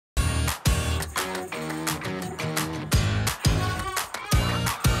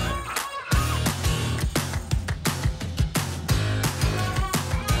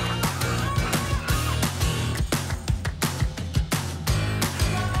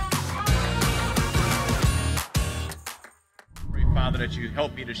that you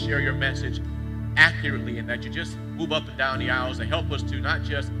help me to share your message accurately, and that you just move up and down the aisles and help us to not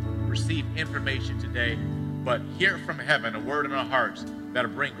just receive information today, but hear from heaven a word in our hearts that'll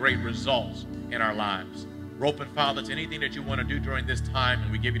bring great results in our lives. We're open, Father, to anything that you want to do during this time,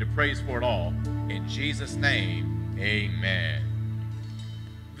 and we give you the praise for it all. In Jesus' name, amen.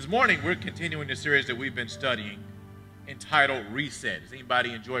 This morning, we're continuing the series that we've been studying entitled Reset. Does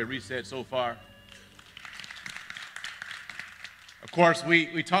anybody enjoy Reset so far? Of course,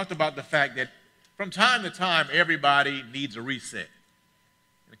 we talked about the fact that from time to time, everybody needs a reset.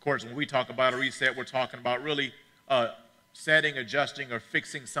 And of course, when we talk about a reset, we're talking about really setting, adjusting, or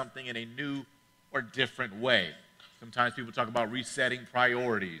fixing something in a new or different way. Sometimes people talk about resetting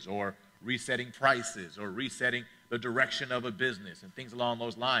priorities, or resetting prices, or resetting the direction of a business, and things along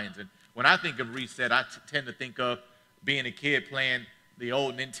those lines. And when I think of reset, I tend to think of being a kid playing the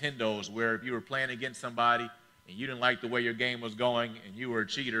old Nintendos, where if you were playing against somebody and you didn't like the way your game was going and you were a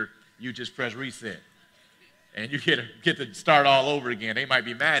cheater, you just press reset. And you get to start all over again. They might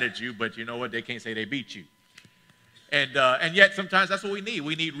be mad at you, but you know what? They can't say they beat you. And yet sometimes that's what we need.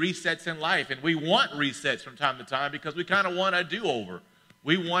 We need resets in life, and we want resets from time to time because we kind of want a do-over.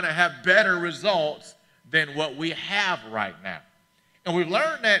 We want to have better results than what we have right now. And we've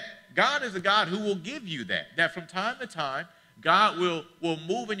learned that God is a God who will give you that from time to time, God will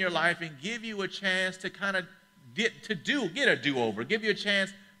move in your life and give you a chance to kind of get a do-over, give you a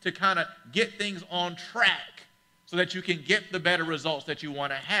chance to kind of get things on track so that you can get the better results that you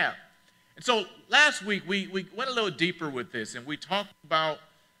want to have. And so last week, we went a little deeper with this, and we talked about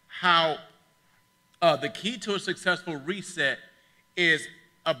how the key to a successful reset is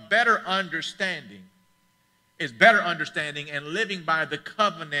better understanding and living by the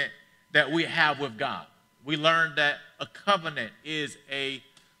covenant that we have with God. We learned that a covenant is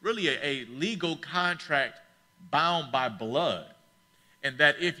really a legal contract bound by blood, and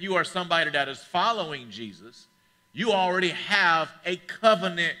that if you are somebody that is following Jesus, you already have a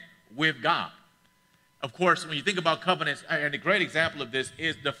covenant with God. Of course, when you think about covenants, and a great example of this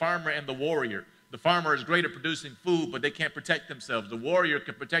is the farmer and the warrior. The farmer is great at producing food, but they can't protect themselves. The warrior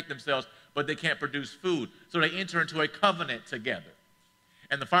can protect themselves, but they can't produce food. So they enter into a covenant together.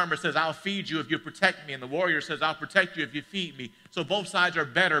 And the farmer says, I'll feed you if you protect me. And the warrior says, I'll protect you if you feed me. So both sides are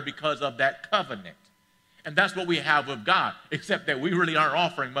better because of that covenant. And that's what we have with God, except that we really aren't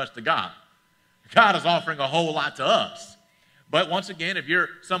offering much to God. God is offering a whole lot to us. But once again, if you're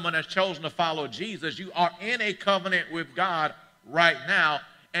someone that's chosen to follow Jesus, you are in a covenant with God right now.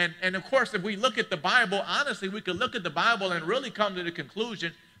 And of course, if we look at the Bible, honestly, we could look at the Bible and really come to the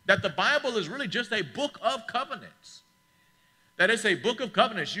conclusion that the Bible is really just a book of covenants. That it's a book of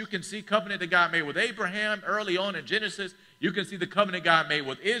covenants. You can see covenant that God made with Abraham early on in Genesis. You can see the covenant God made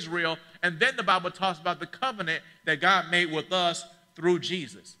with Israel. And then the Bible talks about the covenant that God made with us through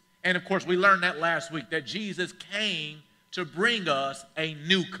Jesus. And of course, we learned that last week, that Jesus came to bring us a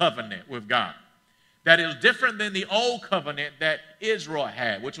new covenant with God. That is different than the old covenant that Israel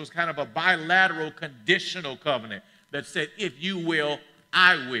had, which was kind of a bilateral conditional covenant that said, if you will,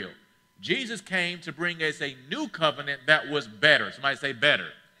 I will. Jesus came to bring us a new covenant that was better. Somebody say better.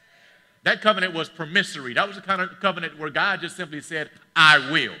 That covenant was promissory. That was the kind of covenant where God just simply said,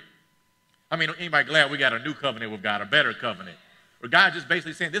 I will. I mean, anybody glad we got a new covenant with God, a better covenant? Where God just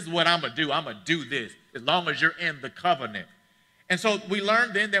basically saying, this is what I'm going to do. I'm going to do this as long as you're in the covenant. And so we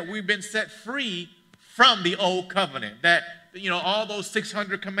learned then that we've been set free from the old covenant. That, all those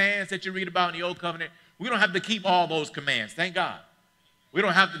 600 commands that you read about in the old covenant, we don't have to keep all those commands. Thank God. We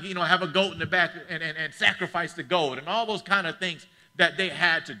don't have to, have a goat in the back and sacrifice the goat and all those kind of things that they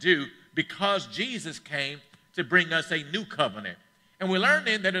had to do because Jesus came to bring us a new covenant. And we learned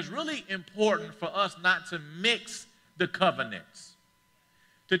then that it's really important for us not to mix the covenants.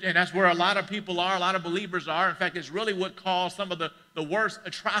 And that's where a lot of people are, a lot of believers are. In fact, it's really what caused some of the worst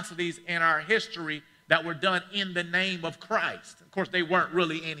atrocities in our history that were done in the name of Christ. Of course, they weren't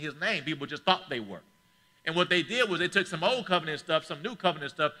really in his name. People just thought they were. And what they did was they took some old covenant stuff, some new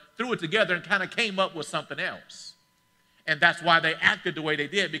covenant stuff, threw it together and kind of came up with something else. And that's why they acted the way they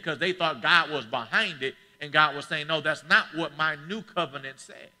did, because they thought God was behind it, and God was saying, no, that's not what my new covenant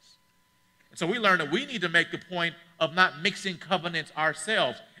says. And so we learned that we need to make the point of not mixing covenants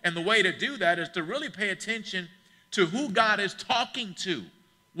ourselves. And the way to do that is to really pay attention to who God is talking to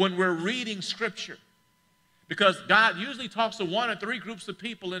when we're reading Scripture. Because God usually talks to one or three groups of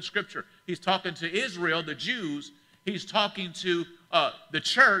people in Scripture. He's talking to Israel, the Jews. He's talking to the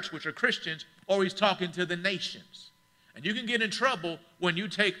church, which are Christians, or he's talking to the nations. And you can get in trouble when you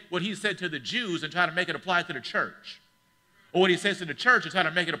take what he said to the Jews and try to make it apply to the church. Or what he says to the church and try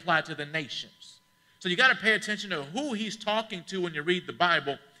to make it apply to the nations. So you got to pay attention to who he's talking to when you read the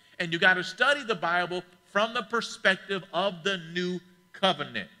Bible, and you got to study the Bible from the perspective of the new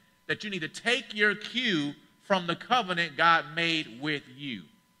covenant. That you need to take your cue from the covenant God made with you.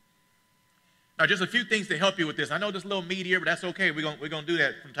 Now, just a few things to help you with this. I know this is a little meatier, but that's okay. We're going to do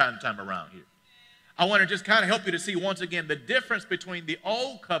that from time to time around here. I want to just kind of help you to see once again the difference between the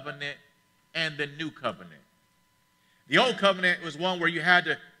old covenant and the new covenant. The old covenant was one where you had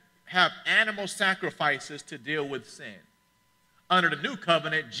to have animal sacrifices to deal with sin. Under the new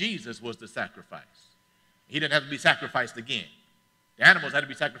covenant, Jesus was the sacrifice. He didn't have to be sacrificed again. The animals had to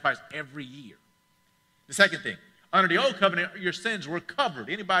be sacrificed every year. The second thing, under the old covenant, your sins were covered.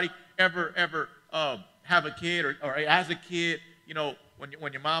 Anybody ever have a kid or as a kid, you know,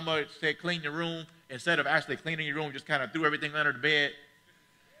 when your mama said clean your room, instead of actually cleaning your room, just kind of threw everything under the bed,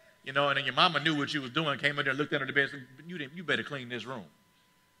 you know, and then your mama knew what she was doing, came in there, looked under the bed, and said, you better clean this room.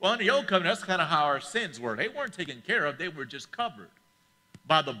 Well, under the old covenant, that's kind of how our sins were. They weren't taken care of. They were just covered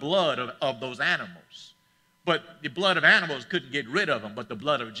by the blood of those animals. But the blood of animals couldn't get rid of them, but the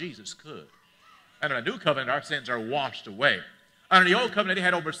blood of Jesus could. Under the new covenant, our sins are washed away. Under the old covenant, they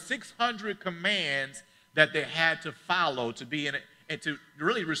had over 600 commands that they had to follow to be in it and to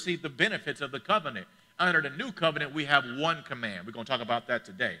really receive the benefits of the covenant. Under the new covenant, we have one command. We're going to talk about that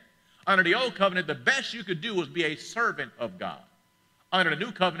today. Under the old covenant, the best you could do was be a servant of God. Under the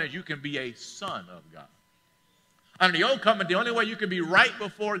new covenant, you can be a son of God. Under the old covenant, the only way you could be right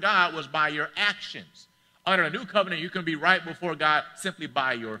before God was by your actions. Under the new covenant, you can be right before God simply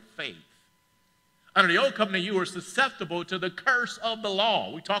by your faith. Under the old covenant, you were susceptible to the curse of the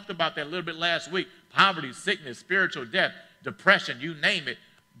law. We talked about that a little bit last week. Poverty, sickness, spiritual death, depression, you name it,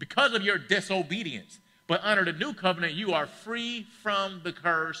 because of your disobedience. But under the new covenant, you are free from the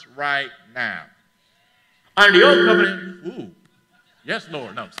curse right now. Under the old covenant, yes,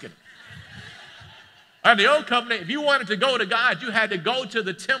 Lord. No, I'm just kidding. Under the old covenant, if you wanted to go to God, you had to go to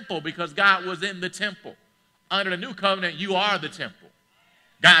the temple because God was in the temple. Under the new covenant, you are the temple.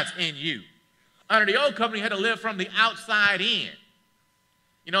 God's in you. Under the old covenant, you had to live from the outside in.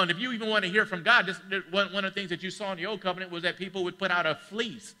 You know, and if you even want to hear from God, one of the things that you saw in the old covenant was that people would put out a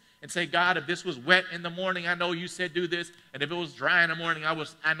fleece and say, God, if this was wet in the morning, I know you said do this. And if it was dry in the morning,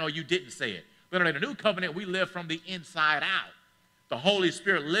 I know you didn't say it. But under the new covenant, we live from the inside out. The Holy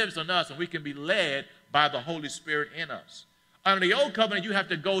Spirit lives in us, and we can be led by the Holy Spirit in us. Under the old covenant, you have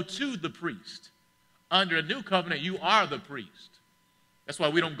to go to the priest. Under the new covenant, you are the priest. That's why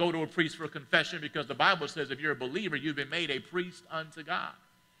we don't go to a priest for confession, because the Bible says if you're a believer, you've been made a priest unto God.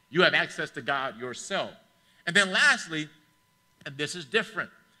 You have access to God yourself. And then lastly, and this is different,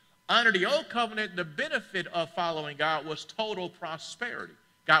 under the old covenant, the benefit of following God was total prosperity.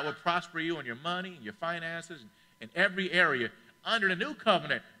 God will prosper you in your money, your finances, in every area. Under the new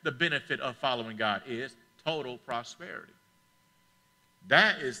covenant, the benefit of following God is total prosperity.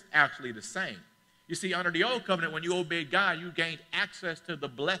 That is actually the same. You see, under the old covenant, when you obeyed God, you gained access to the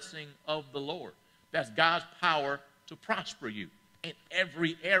blessing of the Lord. That's God's power to prosper you in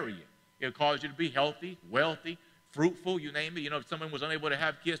every area. It'll cause you to be healthy, wealthy, fruitful, you name it. You know, if someone was unable to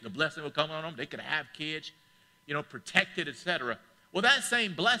have kids, the blessing would come on them. They could have kids, you know, protected, etc. Well, that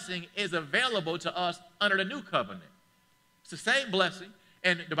same blessing is available to us under the new covenant. It's the same blessing,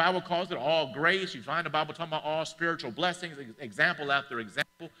 and the Bible calls it all grace. You find the Bible talking about all spiritual blessings, example after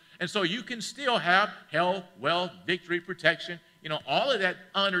example. And so you can still have health, wealth, victory, protection, you know, all of that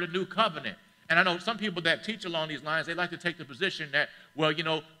under the new covenant. And I know some people that teach along these lines, they like to take the position that, well, you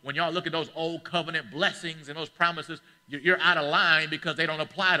know, when y'all look at those old covenant blessings and those promises, you're out of line because they don't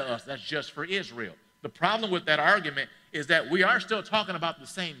apply to us. That's just for Israel. The problem with that argument is that we are still talking about the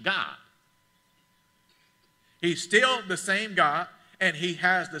same God. He's still the same God, and he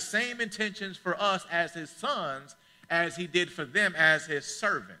has the same intentions for us as his sons as he did for them as his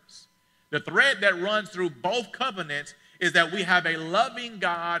servants. The thread that runs through both covenants is that we have a loving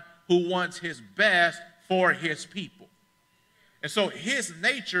God who wants his best for his people. And so his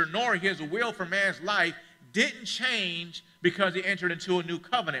nature nor his will for man's life didn't change because he entered into a new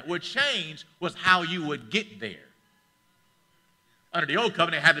covenant. What changed was how you would get there. Under the old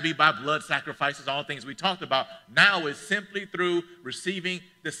covenant, it had to be by blood sacrifices, all things we talked about. Now it's simply through receiving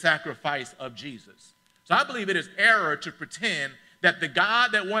the sacrifice of Jesus. So I believe it is error to pretend that the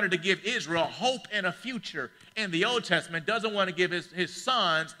God that wanted to give Israel hope and a future in the Old Testament doesn't want to give his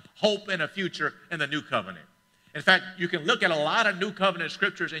sons hope and a future in the new covenant. In fact, you can look at a lot of new covenant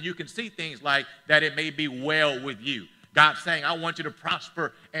scriptures and you can see things like that it may be well with you. God saying, I want you to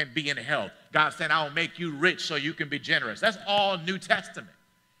prosper and be in health. God saying, I will make you rich so you can be generous. That's all New Testament.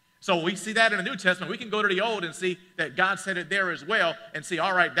 So we see that in the New Testament. We can go to the Old and see that God said it there as well and see,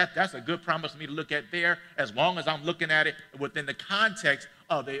 all right, that's a good promise for me to look at there as long as I'm looking at it within the context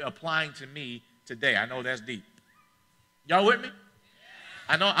of it applying to me today. I know that's deep. Y'all with me?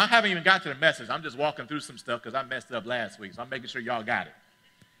 I know I haven't even got to the message. I'm just walking through some stuff because I messed up last week, so I'm making sure y'all got it.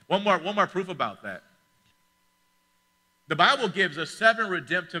 One more proof about that. The Bible gives us 7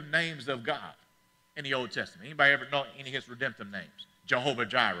 redemptive names of God in the Old Testament. Anybody ever know any of his redemptive names? Jehovah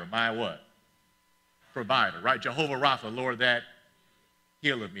Jireh, my what? Provider, right? Jehovah Rapha, Lord that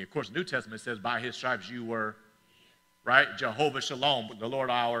healeth me. Of course, the New Testament says, by his stripes you were, right? Jehovah Shalom, the Lord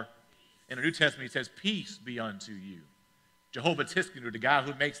our. In the New Testament, he says, peace be unto you. Jehovah Tiskanu, the God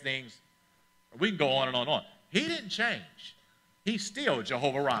who makes things, we can go on and on and on. He didn't change. He's still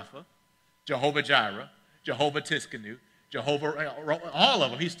Jehovah Rapha, Jehovah Jireh, Jehovah Tiskanu, Jehovah, all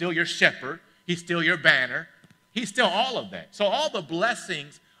of them. He's still your shepherd. He's still your banner. He's still all of that. So all the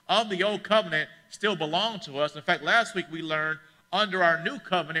blessings of the old covenant still belong to us. In fact, last week we learned under our new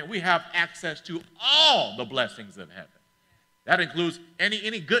covenant, we have access to all the blessings of heaven. That includes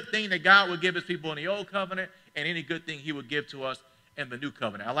any good thing that God would give his people in the old covenant and any good thing he would give to us in the new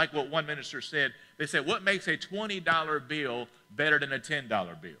covenant. I like what one minister said. They said, what makes a $20 bill better than a $10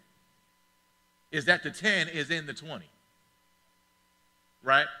 bill? Is that the 10 is in the 20.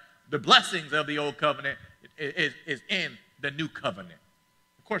 Right? The blessings of the old covenant is in the new covenant.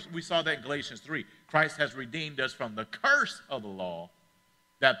 Of course, we saw that in Galatians 3. Christ has redeemed us from the curse of the law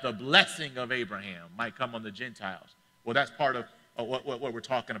that the blessing of Abraham might come on the Gentiles. Well, that's part of what we're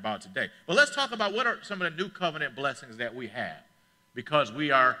talking about today. But let's talk about what are some of the new covenant blessings that we have because we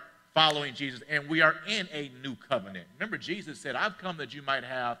are following Jesus and we are in a new covenant. Remember, Jesus said, I've come that you might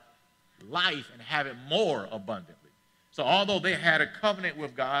have life and have it more abundantly. So although they had a covenant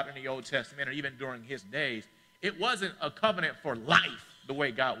with God in the Old Testament or even during his days, it wasn't a covenant for life the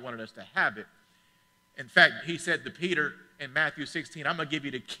way God wanted us to have it. In fact, he said to Peter in Matthew 16, I'm going to give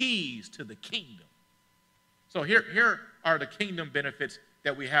you the keys to the kingdom. So here are the kingdom benefits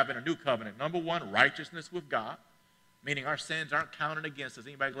that we have in a new covenant. Number one, righteousness with God, meaning our sins aren't counted against us.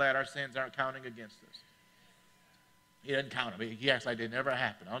 Anybody glad our sins aren't counting against us? He doesn't count them. He acts like they never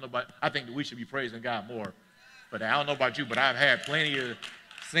happened. I think that we should be praising God more. But I don't know about you, but I've had plenty of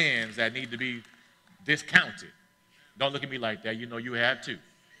sins that need to be discounted. Don't look at me like that. You know you have too.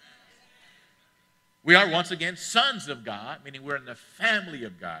 We are once again sons of God, meaning we're in the family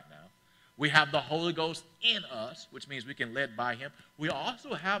of God now. We have the Holy Ghost in us, which means we can be led by him. We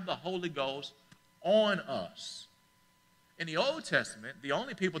also have the Holy Ghost on us. In the Old Testament, the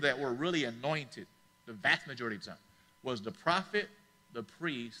only people that were really anointed, the vast majority of the time, was the prophet, the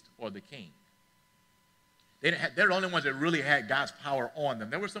priest, or the king. They're the only ones that really had God's power on them.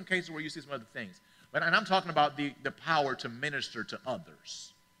 There were some cases where you see some other things. And I'm talking about the power to minister to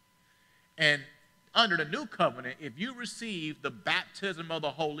others. And under the new covenant, if you receive the baptism of the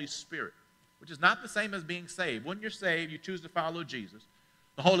Holy Spirit, which is not the same as being saved. When you're saved, you choose to follow Jesus.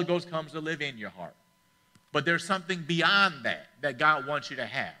 The Holy Ghost comes to live in your heart. But there's something beyond that God wants you to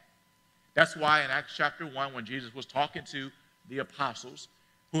have. That's why in Acts chapter 1, when Jesus was talking to the apostles,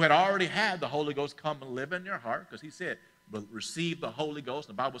 who had already had the Holy Ghost come and live in their heart, because he said, but receive the Holy Ghost.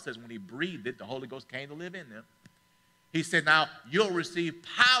 The Bible says when he breathed it, the Holy Ghost came to live in them. He said, now you'll receive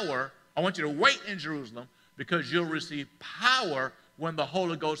power. I want you to wait in Jerusalem because you'll receive power when the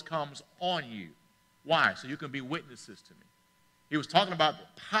Holy Ghost comes on you. Why? So you can be witnesses to me. He was talking about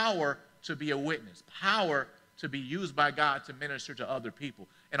power to be a witness, power to be used by God to minister to other people.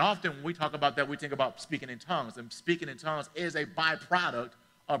 And often when we talk about that, we think about speaking in tongues. And speaking in tongues is a byproduct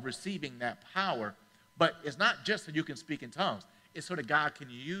of receiving that power. But it's not just so you can speak in tongues. It's so that God can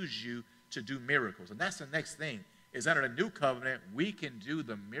use you to do miracles. And that's the next thing, is under the new covenant, we can do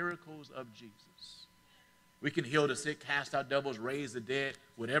the miracles of Jesus. We can heal the sick, cast out devils, raise the dead,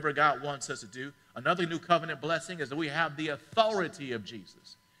 whatever God wants us to do. Another new covenant blessing is that we have the authority of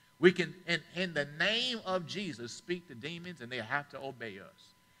Jesus. We can, in the name of Jesus, speak to demons and they have to obey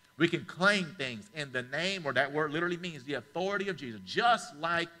us. We can claim things in the name, or that word literally means the authority of Jesus, just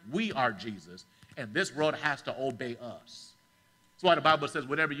like we are Jesus, and this world has to obey us. That's why the Bible says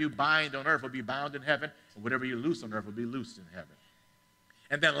whatever you bind on earth will be bound in heaven, and whatever you loose on earth will be loosed in heaven.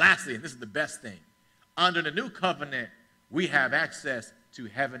 And then lastly, and this is the best thing, under the new covenant, we have access to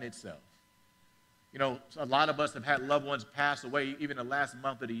heaven itself. You know, a lot of us have had loved ones pass away even the last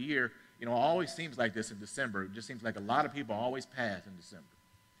month of the year. You know, it always seems like this in December. It just seems like a lot of people always pass in December.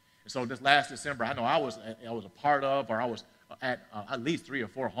 And so this last December, I know I was a part of, or I was at least 3 or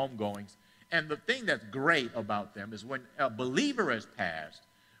 4 homegoings. And the thing that's great about them is when a believer has passed,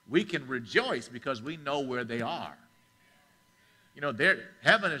 we can rejoice because we know where they are. You know,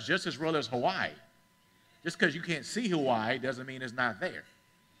 heaven is just as real as Hawaii. Just because you can't see Hawaii doesn't mean it's not there.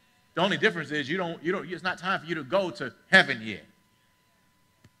 The only difference is it's not time for you to go to heaven yet.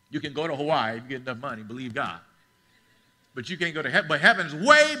 You can go to Hawaii if you get enough money, believe God. But you can't go to heaven. But heaven's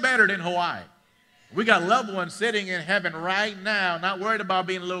way better than Hawaii. We got loved ones sitting in heaven right now, not worried about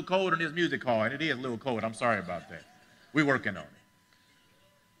being a little cold in this music hall. And it is a little cold. I'm sorry about that. We're working on it.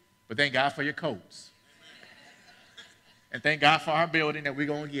 But thank God for your coats. And thank God for our building that we're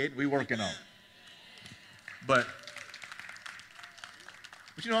going to get. We're working on. But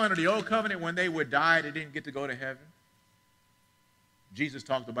you know, under the old covenant, when they would die, they didn't get to go to heaven. Jesus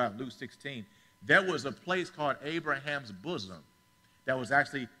talked about Luke 16. There was a place called Abraham's bosom that was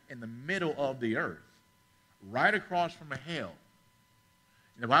actually in the middle of the earth, right across from a hell.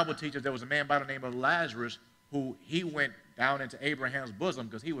 And the Bible teaches there was a man by the name of Lazarus who he went down into Abraham's bosom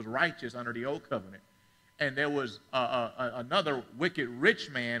because he was righteous under the old covenant. And there was another wicked rich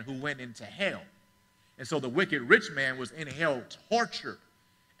man who went into hell. And so the wicked rich man was in hell tortured.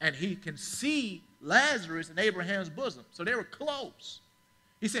 And he can see Lazarus in Abraham's bosom. So they were close.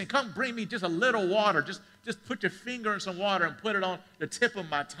 He said, come bring me just a little water. Just put your finger in some water and put it on the tip of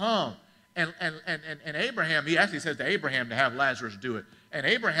my tongue. And Abraham, he actually says to Abraham to have Lazarus do it. And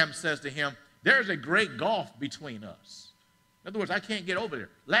Abraham says to him, there's a great gulf between us. In other words, I can't get over there.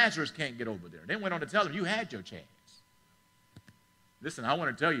 Lazarus can't get over there. Then went on to tell him, you had your chance. Listen, I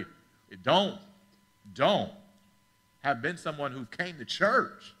want to tell you, don't have been someone who came to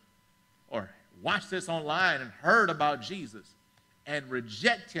church or watched this online and heard about Jesus and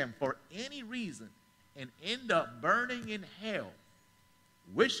reject him for any reason and end up burning in hell,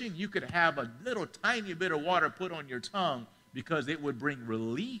 wishing you could have a little tiny bit of water put on your tongue because it would bring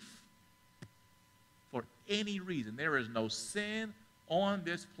relief for any reason. There is no sin on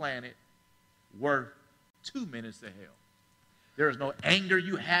this planet worth 2 minutes of hell. There is no anger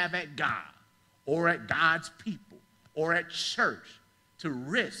you have at God or at God's people or at church to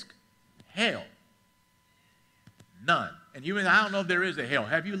risk hell. None. And I don't know if there is a hell.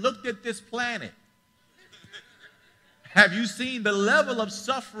 Have you looked at this planet? Have you seen the level of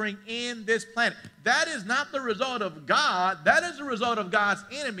suffering in this planet? That is not the result of God. That is the result of God's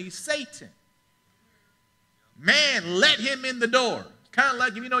enemy, Satan. Man, let him in the door. Kind of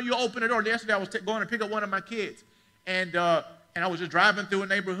like, you open the door. Yesterday I was going to pick up one of my kids. And I was just driving through a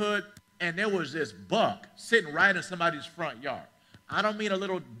neighborhood, and there was this buck sitting right in somebody's front yard. I don't mean a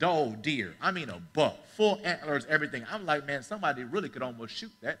little doe deer. I mean a buck, full antlers, everything. I'm like, man, somebody really could almost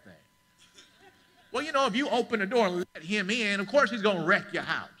shoot that thing. Well, if you open the door and let him in, of course he's going to wreck your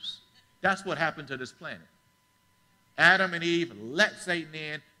house. That's what happened to this planet. Adam and Eve let Satan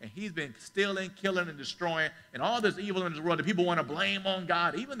in, and he's been stealing, killing, and destroying, and all this evil in this world that people want to blame on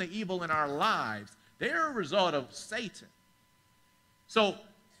God, even the evil in our lives, they're a result of Satan. So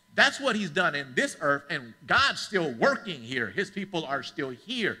that's what he's done in this earth, and God's still working here. His people are still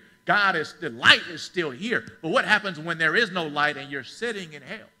here. The light is still here. But what happens when there is no light and you're sitting in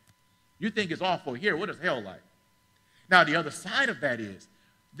hell? You think it's awful here. What is hell like? Now, the other side of that is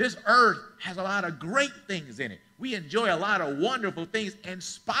this earth has a lot of great things in it. We enjoy a lot of wonderful things in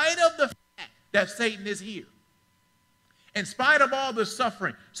spite of the fact that Satan is here. In spite of all the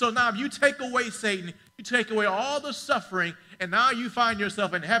suffering. So now if you take away Satan, you take away all the suffering, and now you find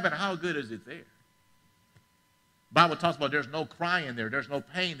yourself in heaven. How good is it there? The Bible talks about there's no crying there. There's no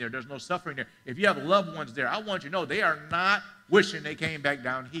pain there. There's no suffering there. If you have loved ones there, I want you to know they are not wishing they came back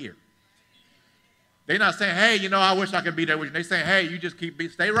down here. They're not saying, hey, I wish I could be there with you. They're saying, hey, you just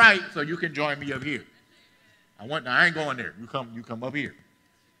stay right so you can join me up here. I ain't going there. You come up here.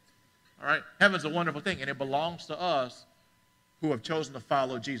 All right? Heaven's a wonderful thing, and it belongs to us who have chosen to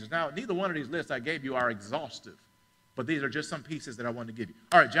follow Jesus. Now, neither one of these lists I gave you are exhaustive, but these are just some pieces that I want to give you.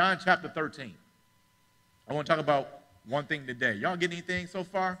 All right, John chapter 13. I want to talk about one thing today. Y'all get anything so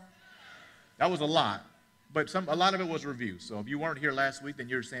far? That was a lot. But a lot of it was review. So if you weren't here last week, then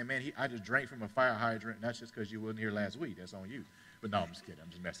you're saying, man, I just drank from a fire hydrant. And that's just because you wasn't here last week. That's on you. But no, I'm just kidding. I'm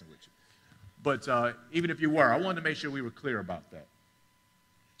just messing with you. But even if you were, I wanted to make sure we were clear about that.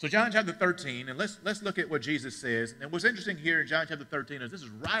 So John chapter 13, and let's look at what Jesus says. And what's interesting here in John chapter 13 is this is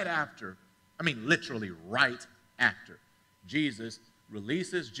right after, literally right after, Jesus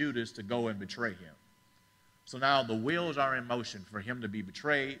releases Judas to go and betray him. So now the wheels are in motion for him to be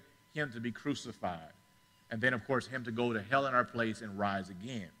betrayed, him to be crucified. And then, of course, him to go to hell in our place and rise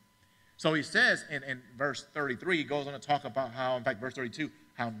again. So he says in verse 33, he goes on to talk about how, in fact, verse 32,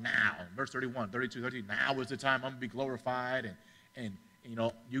 how now, verse 31, 32, 33, now is the time I'm going to be glorified. And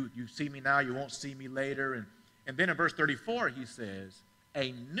you see me now, you won't see me later. And then in verse 34, he says,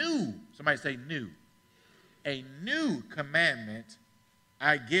 somebody say new. a new commandment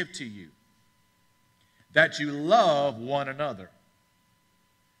I give to you, that you love one another,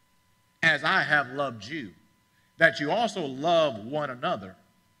 as I have loved you, that you also love one another.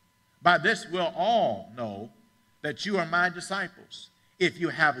 By this we'll all know that you are my disciples, if you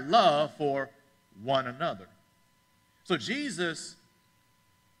have love for one another. So Jesus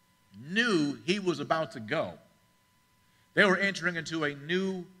knew he was about to go. They were entering into a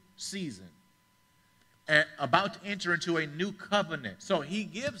new season, and about to enter into a new covenant. So he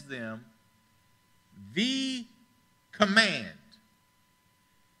gives them the command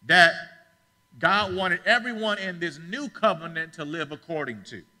that God wanted everyone in this new covenant to live according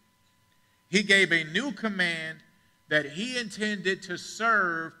to. He gave a new command that he intended to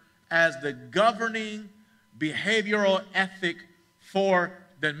serve as the governing behavioral ethic for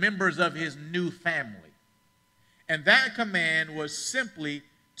the members of his new family. And that command was simply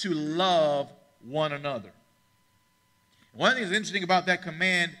to love one another. One thing that's interesting about that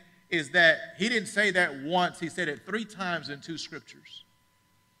command is that he didn't say that once. He said it 3 times in 2 scriptures.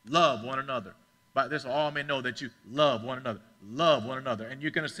 Love one another. By this all men know that you love one another. Love one another. And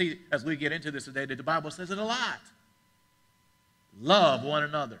you're going to see as we get into this today that the Bible says it a lot. Love one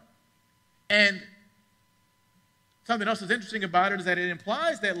another. And something else that's interesting about it is that it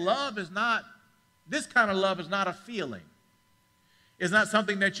implies that love is not, this kind of love is not a feeling. It's not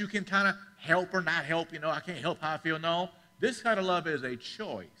something that you can kind of help or not help. You know, I can't help how I feel. No, this kind of love is a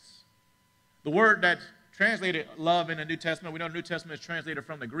choice. The word that's translated love in the New Testament, we know the New Testament is translated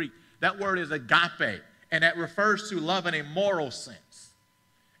from the Greek. That word is agape, and that refers to love in a moral sense,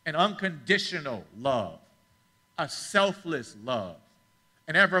 an unconditional love, a selfless love,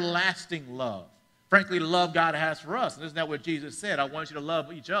 an everlasting love. Frankly, the love God has for us. And isn't that what Jesus said? I want you to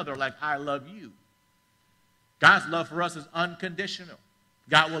love each other like I love you. God's love for us is unconditional.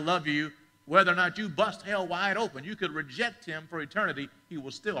 God will love you whether or not you bust hell wide open. You could reject him for eternity. He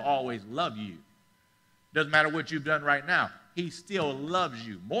will still always love you. Doesn't matter what you've done right now. He still loves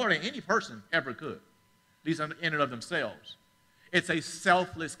you more than any person ever could, at least in and of themselves. It's a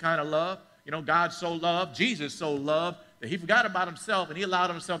selfless kind of love. You know, God so loved, Jesus so loved, that he forgot about himself and he allowed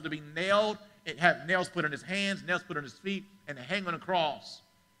himself to be nailed, and have nails put in his hands, nails put on his feet, and to hang on a cross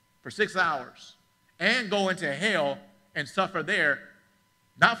for 6 hours and go into hell and suffer there,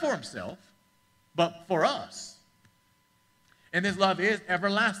 not for himself, but for us. And this love is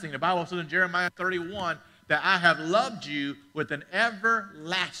everlasting. The Bible says in Jeremiah 31 that I have loved you with an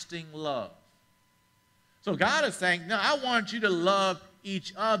everlasting love. So God is saying, no, I want you to love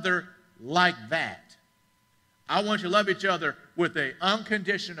each other like that. I want you to love each other with an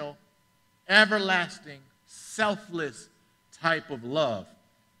unconditional, everlasting, selfless type of love.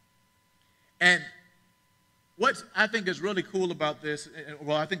 And what I think is really cool about this,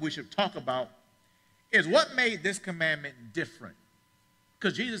 well, I think we should talk about, is what made this commandment different.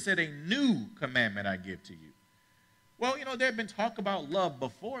 Because Jesus said, a new commandment I give to you. Well, you know, there had been talk about love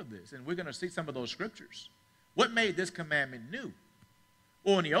before this, and we're going to see some of those scriptures. What made this commandment new?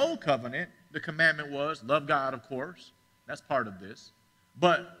 Well, in the old covenant, the commandment was love God, of course. That's part of this.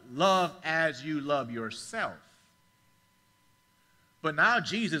 But love as you love yourself. But now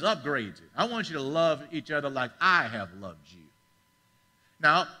Jesus upgrades it. I want you to love each other like I have loved you.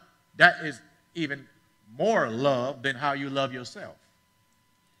 Now, that is even more love than how you love yourself.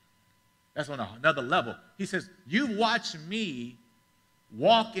 That's on another level. He says, you watch me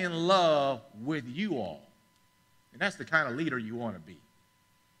walk in love with you all. And that's the kind of leader you want to be.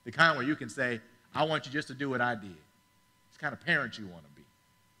 The kind where you can say, I want you just to do what I did. It's the kind of parent you want to be,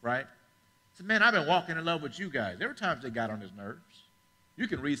 right? So, man, I've been walking in love with you guys. There were times they got on his nerves. You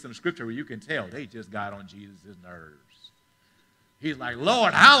can read some scripture where you can tell they just got on Jesus' nerves. He's like,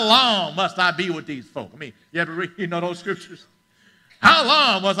 Lord, how long must I be with these folk? I mean, you ever read, those scriptures? How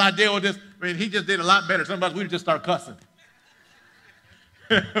long must I deal with this? I mean, he just did a lot better. Some of us, we just start cussing.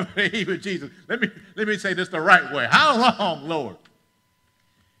 Even Jesus. Let me say this the right way. How long, Lord?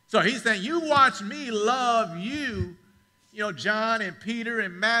 So he's saying, you watch me love you, John and Peter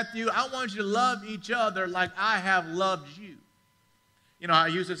and Matthew. I want you to love each other like I have loved you. I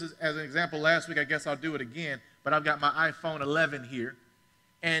used this as an example last week. I guess I'll do it again. But I've got my iPhone 11 here.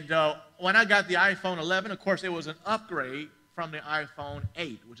 And when I got the iPhone 11, of course, it was an upgrade from the iPhone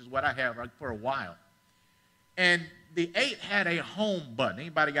 8, which is what I have for a while. And the 8 had a home button.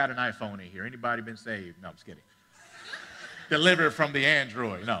 Anybody got an iPhone in here? Anybody been saved? No, I'm just kidding. Delivered from the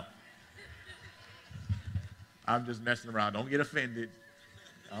Android. No. I'm just messing around. Don't get offended.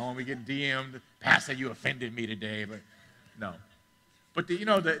 I don't want to get DM'd. Pastor, you offended me today. But no. But the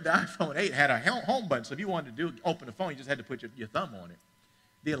iPhone 8 had a home button, so if you wanted to open the phone, you just had to put your thumb on it.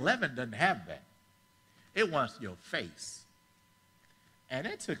 The 11 doesn't have that. It wants your face. And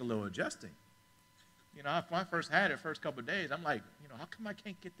it took a little adjusting. You know, when I first had it, first couple of days, I'm like, you know, how come I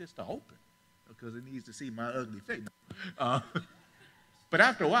can't get this to open? Because it needs to see my ugly face. But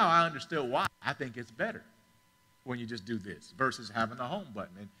after a while, I understood why. I think it's better when you just do this versus having the home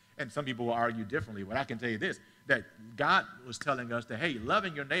button. And some people will argue differently, but I can tell you this, that God was telling us that, hey,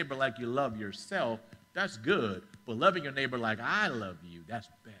 loving your neighbor like you love yourself, that's good. But loving your neighbor like I love you, that's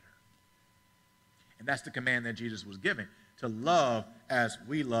better. And that's the command that Jesus was giving, to love as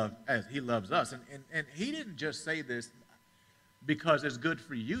we love, as he loves us. And he didn't just say this because it's good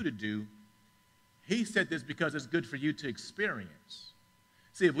for you to do. He said this because it's good for you to experience.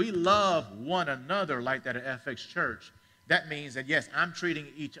 See, if we love one another like that at FX Church, that means that, yes, I'm treating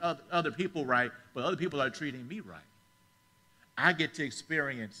other people right, but other people are treating me right. I get to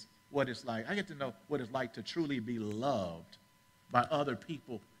experience what it's like. I get to know what it's like to truly be loved by other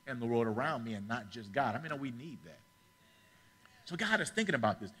people in the world around me and not just God. I mean, we need that. So God is thinking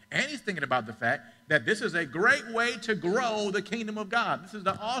about this. And he's thinking about the fact that this is a great way to grow the kingdom of God. This is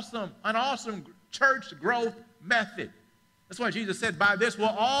an awesome church growth method. That's why Jesus said, by this will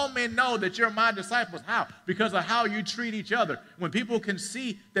all men know that you're my disciples. How? Because of how you treat each other. When people can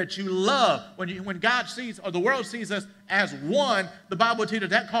see that you love, when God sees, or the world sees us as one, the Bible teaches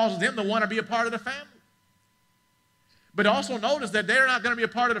that causes them to want to be a part of the family. But also notice that they're not going to be a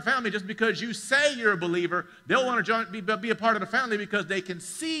part of the family just because you say you're a believer. They'll want to be a part of the family because they can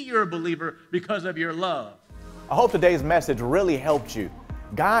see you're a believer because of your love. I hope today's message really helped you.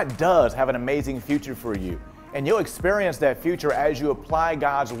 God does have an amazing future for you, and you'll experience that future as you apply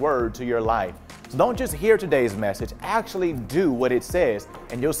God's word to your life. So don't just hear today's message, actually do what it says,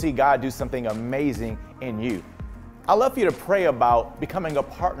 and you'll see God do something amazing in you. I'd love for you to pray about becoming a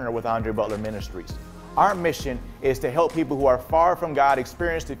partner with Andre Butler Ministries. Our mission is to help people who are far from God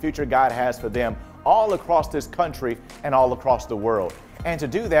experience the future God has for them all across this country and all across the world. And to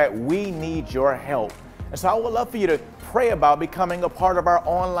do that, we need your help. And so I would love for you to pray about becoming a part of our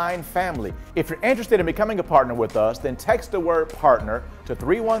online family. If you're interested in becoming a partner with us, then text the word partner to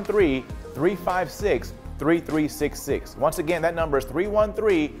 313-356-3366. Once again, that number is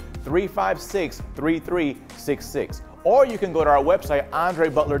 313-356-3366. Or you can go to our website,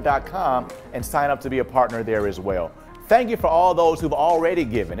 andrebutler.com, and sign up to be a partner there as well. Thank you for all those who've already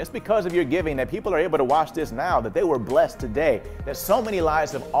given. It's because of your giving that people are able to watch this now, that they were blessed today, that so many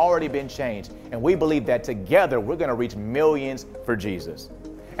lives have already been changed. And we believe that together we're going to reach millions for Jesus.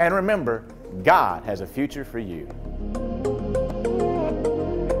 And remember, God has a future for you.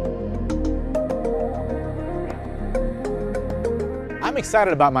 I'm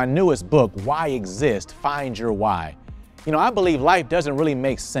excited about my newest book, Why Exist? Find Your Why. You know, I believe life doesn't really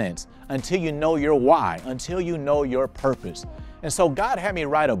make sense until you know your why, until you know your purpose. And so God had me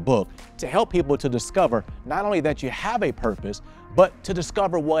write a book to help people to discover not only that you have a purpose, but to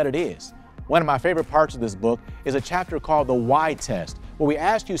discover what it is. One of my favorite parts of this book is a chapter called The Why Test, where we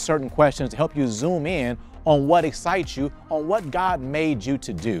ask you certain questions to help you zoom in on what excites you, on what God made you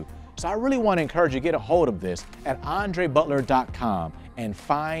to do. So I really want to encourage you to get a hold of this at andrebutler.com and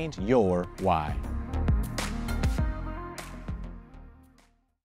find your why.